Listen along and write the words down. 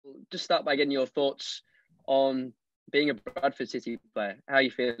just start by getting your thoughts on being a Bradford City player. How are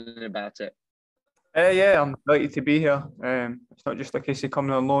you feeling about it? Yeah, I'm delighted to be here. It's not just a case of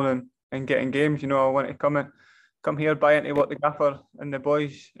coming on loan and getting games. I want to come here, buy into what the gaffer and the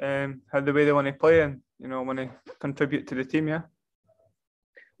boys how the way they want to play, and want to contribute to the team. Yeah.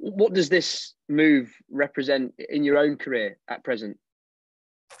 What does this move represent in your own career at present?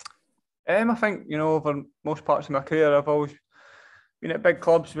 I think over most parts of my career, I've always been at big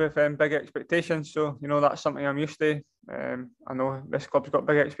clubs with big expectations. So that's something I'm used to. I know this club's got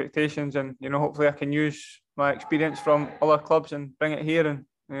big expectations, and hopefully I can use my experience from other clubs and bring it here, and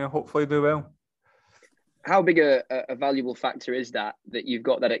hopefully do well. How big a valuable factor is that you've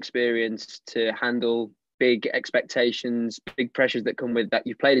got that experience to handle big expectations, big pressures that come with that?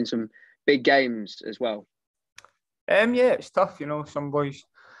 You've played in some big games as well. Yeah, it's tough. Some boys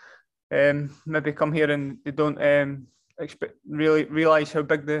maybe come here and they don't really realise how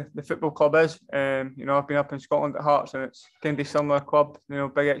big the football club is. I've been up in Scotland at Hearts, and it's kind of similar club.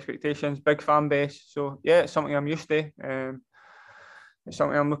 Big expectations, big fan base. So yeah, it's something I'm used to. It's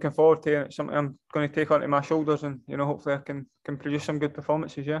something I'm looking forward to, and it's something I'm going to take onto my shoulders, and hopefully I can produce some good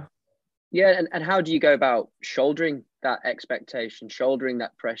performances. Yeah. Yeah, and how do you go about shouldering that expectation, shouldering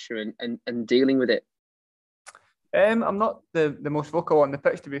that pressure, and dealing with it? I'm not the most vocal on the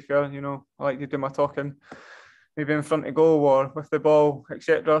pitch, to be fair. I like to do my talking maybe in front of goal or with the ball,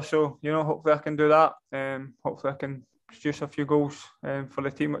 etc. So hopefully I can do that. Hopefully I can produce a few goals for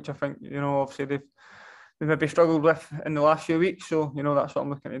the team, which I think obviously they've maybe struggled with in the last few weeks. So that's what I'm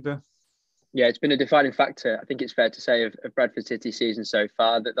looking to do. Yeah, it's been a defining factor, I think it's fair to say, of Bradford City's season so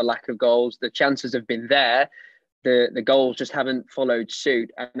far, that the lack of goals, the chances have been there, the goals just haven't followed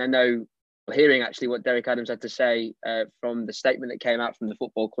suit. And I know, hearing actually what Derek Adams had to say from the statement that came out from the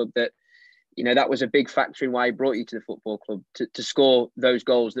football club, that that was a big factor in why he brought you to the football club, to score those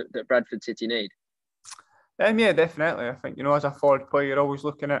goals that Bradford City need. Yeah, definitely. I think as a forward player, you're always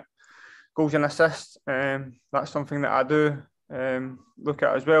looking at goals and assists. That's something that I do look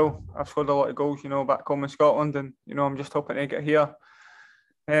at as well. I've scored a lot of goals, back home in Scotland, and I'm just hoping to get here,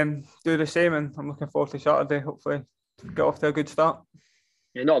 do the same, and I'm looking forward to Saturday. Hopefully, get off to a good start.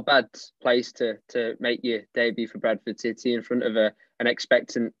 Yeah, not a bad place to make your debut for Bradford City in front of an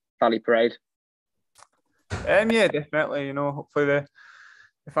expectant Valley Parade. Yeah, definitely. Hopefully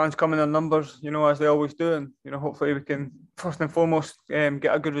the fans come in their numbers, as they always do, and hopefully we can first and foremost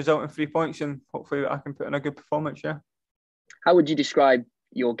get a good result in 3 points, and hopefully I can put in a good performance. Yeah. How would you describe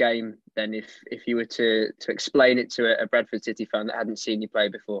your game then, if you were to explain it to a Bradford City fan that hadn't seen you play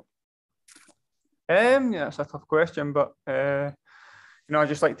before? Yeah, that's a tough question, but I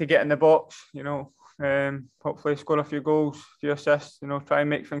just like to get in the box. Hopefully score a few goals, a few assists. Try and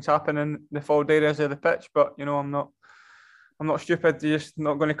make things happen in the forward areas of the pitch. But I'm not stupid. You're just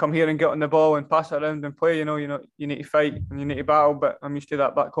not going to come here and get on the ball and pass it around and play. You need to fight and you need to battle. But I'm used to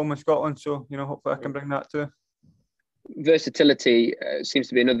that back home in Scotland, so hopefully I can bring that too. Versatility seems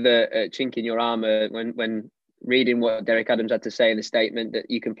to be another chink in your armour when reading what Derek Adams had to say in the statement,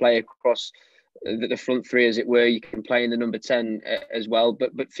 that you can play across the front three, as it were. You can play in the number 10 as well.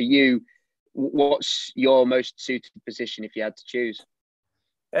 But for you, what's your most suited position if you had to choose?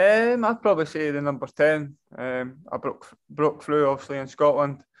 I'd probably say the number 10. I broke through obviously in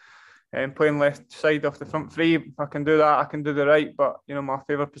Scotland, and playing left side off the front three. If I can do that, I can do the right. But my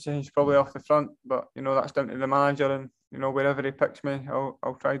favourite position is probably off the front. But that's down to the manager, and wherever he picks me,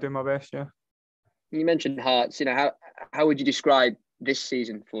 I'll try to do my best. Yeah. You mentioned Hearts. How would you describe this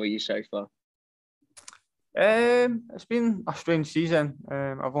season for you so far? It's been a strange season.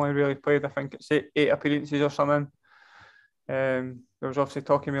 I've only really played, I think it's eight appearances or something. There was obviously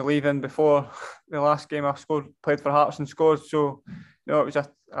talking of me leaving before the last game. I played for Hearts and scored. So it was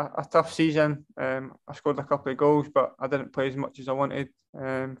a tough season. I scored a couple of goals, but I didn't play as much as I wanted.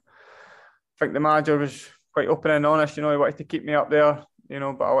 I think the manager was quite open and honest. He wanted to keep me up there,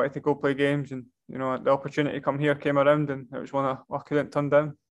 but I wanted to go play games, and the opportunity to come here came around, and it was one I couldn't turn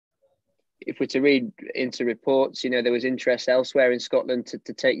down. If we're to read into reports, there was interest elsewhere in Scotland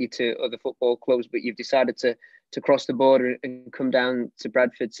to take you to other football clubs, but you've decided to cross the border and come down to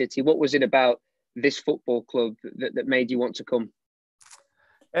Bradford City. What was it about this football club that made you want to come?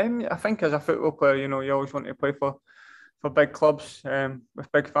 I think as a football player, you always want to play for big clubs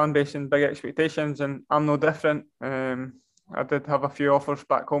with big fan base and big expectations, and I'm no different. I did have a few offers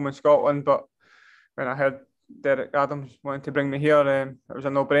back home in Scotland, but when I heard Derek Adams wanted to bring me here, it was a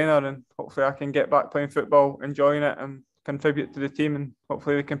no-brainer, and hopefully I can get back playing football, enjoying it, and contribute to the team, and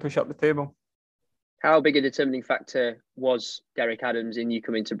hopefully we can push up the table. How big a determining factor was Derek Adams in you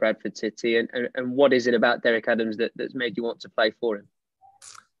coming to Bradford City, and what is it about Derek Adams that's made you want to play for him?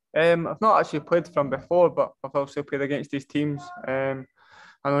 I've not actually played from before, but I've obviously played against these teams.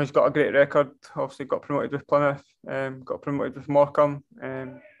 I know he's got a great record. Obviously, got promoted with Plymouth, got promoted with Morecambe.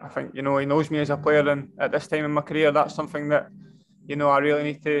 I think he knows me as a player, and at this time in my career, that's something that I really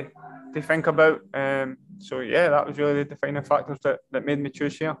need to think about. So yeah, that was really the defining factors that made me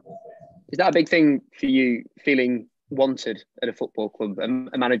choose here. Is that a big thing for you, feeling wanted at a football club,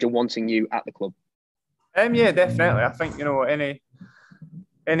 a manager wanting you at the club? Yeah, definitely. I think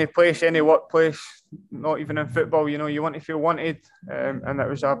any place, any workplace, not even in football, you want to feel wanted, and that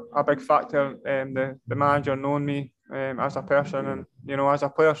was a big factor. The manager knowing me as a person and as a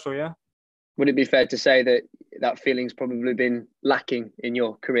player. So yeah. Would it be fair to say that feeling's probably been lacking in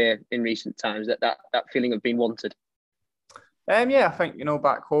your career in recent times? That feeling of being wanted. Yeah, I think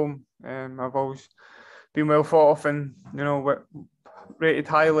back home, I've always been well thought of and rated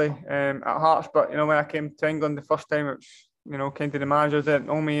highly at Hearts. But when I came to England the first time, it was kind of the manager didn't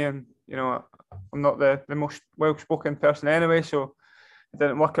know me, and I'm not the most well-spoken person anyway, so it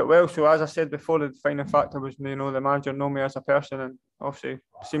didn't work out well. So as I said before, the defining factor was the manager know me as a person, and obviously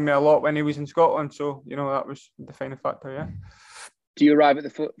seen me a lot when he was in Scotland. So that was the defining factor. Yeah. Do you arrive at the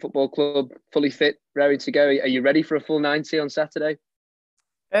football club fully fit, ready to go? Are you ready for a full 90 on Saturday?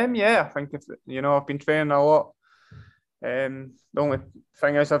 Yeah, I think I've been training a lot. The only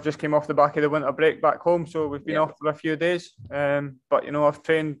thing is I've just came off the back of the winter break back home, so we've been off for a few days. But I've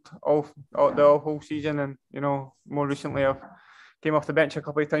trained all the whole season, and more recently I've came off the bench a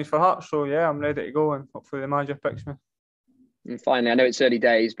couple of times for Hearts. So yeah, I'm ready to go, and hopefully the manager picks me. And finally, I know it's early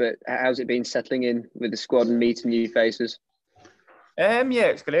days, but how's it been settling in with the squad and meeting new faces? Yeah,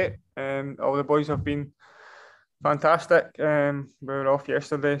 it's great. All the boys have been fantastic. We were off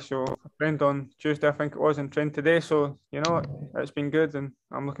yesterday, so I trained on Tuesday, I think it was, and trained today. So it's been good, and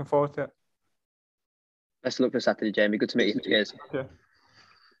I'm looking forward to it. Best of luck for Saturday, Jamie. Good to meet you. Cheers. Yeah.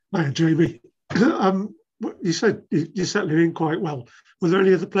 Hi, Jamie. You said you're settling in quite well. Were there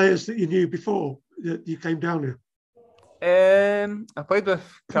any other players that you knew before that you came down here? I played with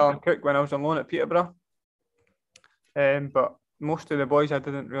Callum Cook when I was on loan at Peterborough, but most of the boys I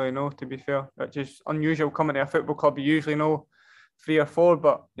didn't really know, to be fair, which is unusual coming to a football club. You usually know 3 or 4,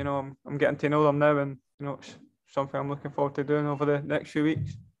 but I'm getting to know them now, and it's something I'm looking forward to doing over the next few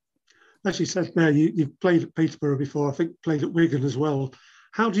weeks. As you said there, you've played at Peterborough before. I think played at Wigan as well.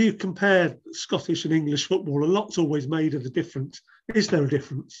 How do you compare Scottish and English football? A lot's always made of the difference. Is there a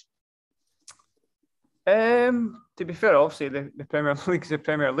difference? To be fair, obviously the Premier League is the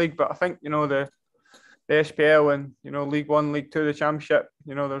Premier League, but I think the SPL and League One, League Two, the Championship.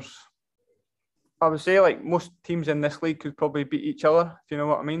 There's, I would say, like most teams in this league could probably beat each other, if you know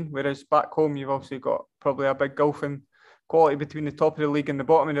what I mean. Whereas back home, you've obviously got probably a big gulf in quality between the top of the league and the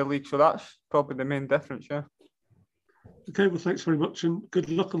bottom of the league. So that's probably the main difference. Yeah. Okay, well, thanks very much, and good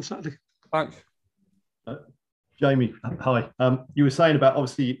luck on Saturday. Thanks. Jamie, hi. You were saying about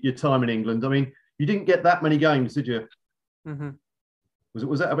obviously your time in England. I mean, you didn't get that many games, did you? Mm-hmm.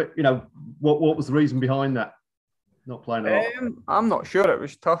 Was that a bit? What was the reason behind that? Not playing a lot. I'm not sure. It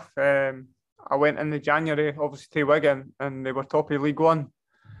was tough. I went in the January, obviously to Wigan, and they were top of League One.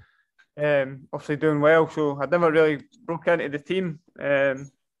 Obviously doing well, so I never really broke into the team.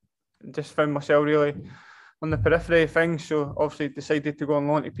 Just found myself really on the periphery of things. So obviously decided to go on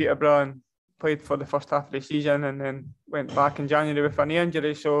loan to Peterborough and played for the first half of the season, and then went back in January with a knee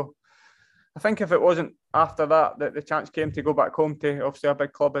injury. So I think if it wasn't after that the chance came to go back home to obviously a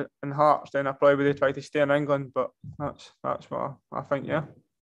big club in Hearts, then I probably would have tried to stay in England. But that's what I think. Yeah.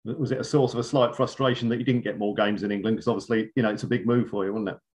 Was it a source of a slight frustration that you didn't get more games in England? Because obviously, it's a big move for you,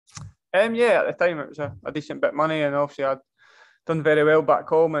 wasn't it? Yeah, at the time it was a decent bit of money, and obviously I'd done very well back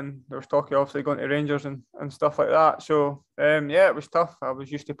home, and there was talk of obviously going to Rangers and stuff like that. So yeah, it was tough. I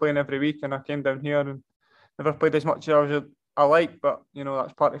was used to playing every week, and I came down here and never played as much as I like, but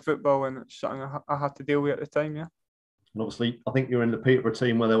that's part of football, and it's something I had to deal with at the time. Yeah. And obviously, I think you're in the Peterborough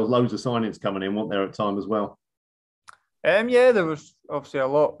team where there was loads of signings coming in, weren't there, at the time as well? Yeah, there was obviously a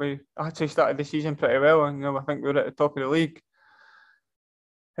lot. We actually started the season pretty well, and I think we were at the top of the league.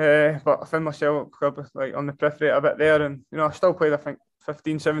 But I found myself like on the periphery a bit there, and I still played I think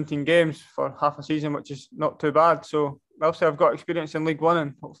 15, 17 games for half a season, which is not too bad. So obviously I've got experience in League One,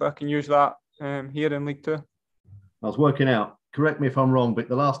 and hopefully I can use that here in League Two. I was working out. Correct me if I'm wrong, but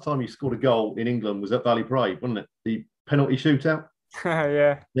the last time you scored a goal in England was at Valley Parade, wasn't it? The penalty shootout.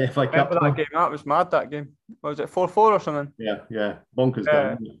 Yeah. The FA Cup. That game. That was mad. That game. Was it 4-4 or something? Yeah. Bonkers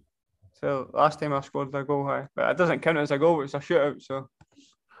game. So last time I scored a goal, but it doesn't count as a goal. It's a shootout. So.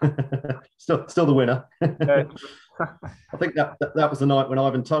 still the winner. Yeah. I think that was the night when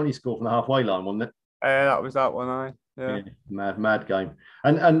Ivan Toney scored from the halfway line, wasn't it? That was that one. Yeah. Mad game.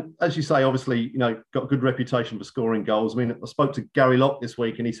 And as you say, obviously, got a good reputation for scoring goals. I mean, I spoke to Gary Locke this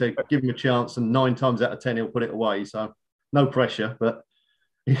week and he said, give him a chance and 9 times out of 10, he'll put it away. So no pressure. But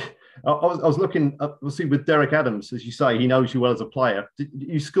I was looking, obviously, with Derek Adams, as you say, he knows you well as a player.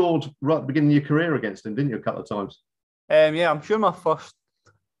 You scored right at the beginning of your career against him, didn't you, a couple of times? Yeah, I'm sure my first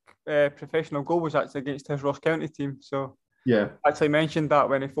professional goal was actually against his Ross County team. So yeah, I actually mentioned that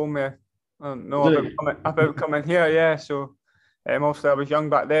when he phoned me. About coming here, yeah. So obviously I was young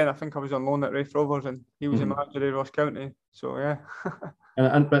back then. I think I was on loan at Raith Rovers, and he was a manager at Ross County. So yeah.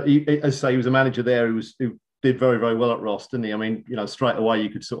 but as I say, he was a manager there who did very, very well at Ross, didn't he? I mean, straight away you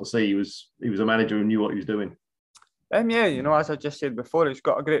could sort of see he was a manager who knew what he was doing. Yeah, as I just said before, he's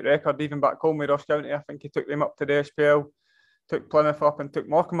got a great record even back home with Ross County. I think he took them up to the SPL, took Plymouth up, and took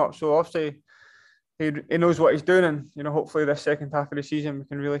Morecambe up. So obviously he knows what he's doing, and hopefully this second half of the season we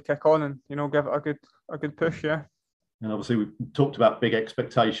can really kick on and give it a good push. Yeah. And obviously we talked about big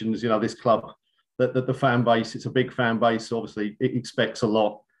expectations. This club, that the fan base, it's a big fan base. So obviously it expects a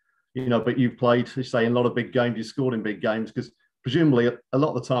lot. But you've played, as you say, in a lot of big games. You scored in big games because presumably a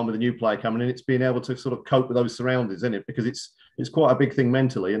lot of the time with a new player coming in, it's being able to sort of cope with those surroundings, isn't it? Because it's quite a big thing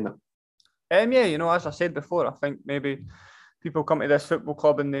mentally, isn't it? Yeah, as I said before, I think maybe people come to this football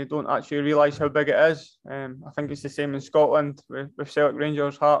club and they don't actually realise how big it is. I think it's the same in Scotland with Celtic,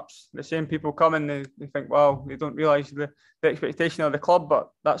 Rangers, Hearts. The same people come and they think, wow, they don't realise the expectation of the club, but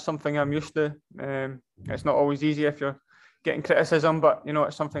that's something I'm used to. It's not always easy if you're getting criticism, but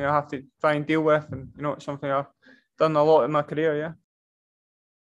it's something I have to try and deal with, and it's something I've done a lot in my career. Yeah.